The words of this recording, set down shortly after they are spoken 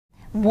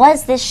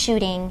was this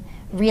shooting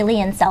really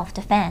in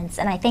self-defense?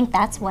 And I think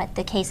that's what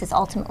the case is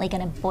ultimately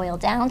going to boil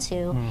down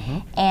to.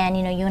 And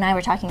you know, you and I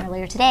were talking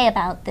earlier today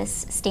about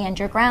this stand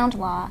your ground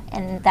law,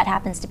 and that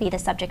happens to be the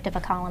subject of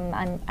a column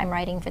I'm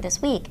writing for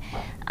this week.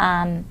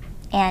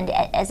 And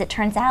as it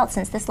turns out,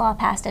 since this law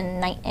passed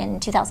in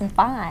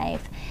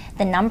 2005,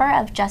 the number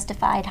of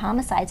justified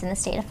homicides in the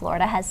state of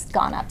Florida has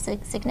gone up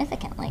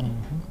significantly.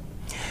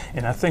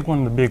 And I think one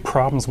of the big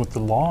problems with the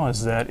law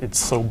is that it's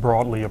so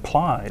broadly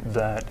applied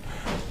that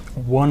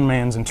one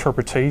man's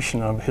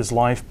interpretation of his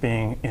life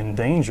being in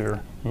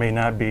danger may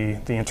not be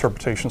the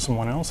interpretation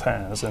someone else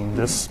has, and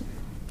this,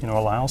 you know,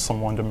 allows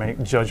someone to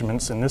make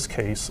judgments in this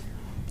case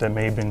that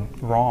may have been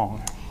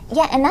wrong.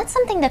 Yeah, and that's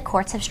something that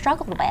courts have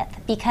struggled with,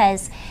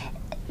 because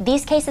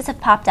these cases have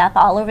popped up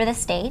all over the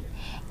state,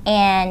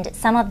 and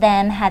some of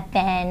them have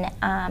been,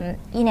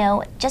 you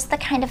know, just the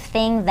kind of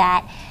thing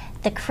that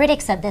the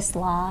critics of this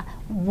law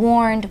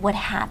warned would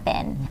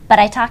happen. But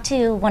I talked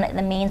to one of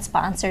the main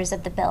sponsors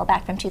of the bill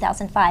back from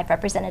 2005,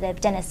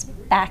 Representative Dennis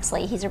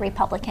Baxley. He's a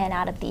Republican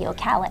out of the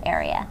Ocala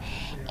area.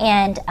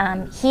 And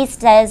he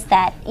says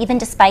that even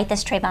despite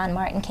this Trayvon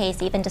Martin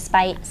case, even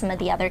despite some of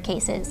the other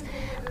cases,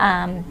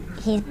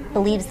 he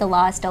believes the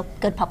law is still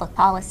good public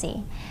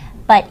policy.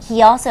 But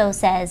he also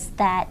says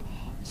that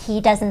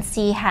he doesn't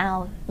see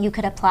how you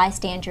could apply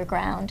stand your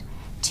ground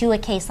to a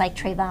case like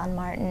Trayvon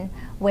Martin,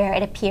 where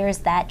it appears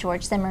that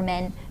George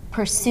Zimmerman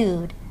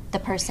pursued the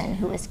person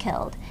who was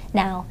killed.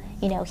 Now,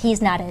 you know,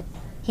 he's not a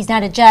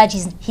judge,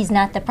 he's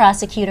not the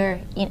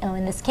prosecutor, you know,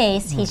 in this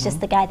case. He's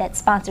just the guy that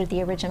sponsored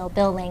the original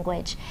bill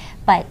language.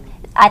 But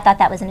I thought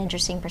that was an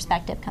interesting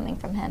perspective coming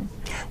from him.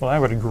 Well, I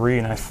would agree,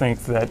 and I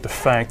think that the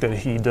fact that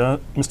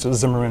Mr.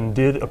 Zimmerman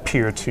did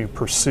appear to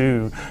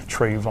pursue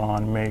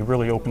Trayvon may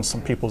really open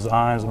some people's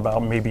eyes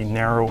about maybe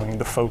narrowing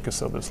the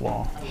focus of this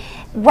law.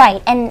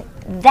 Right, and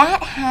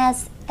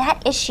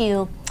that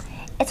issue,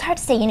 it's hard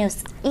to say, you know,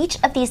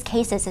 each of these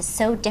cases is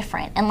so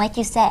different, and like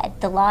you said,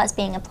 the law is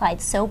being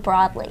applied so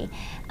broadly.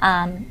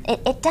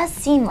 It does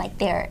seem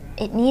like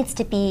it needs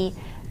to be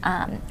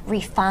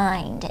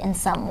refined in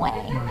some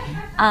way.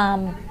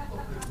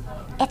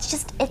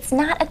 It's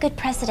not a good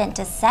precedent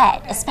to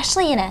set,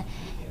 especially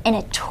in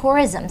a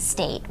tourism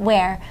state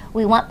where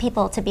we want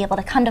people to be able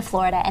to come to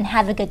Florida and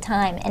have a good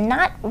time and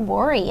not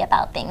worry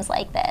about things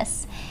like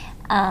this.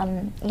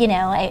 You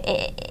know,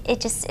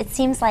 it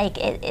seems like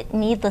it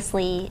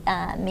needlessly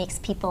makes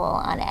people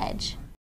on edge.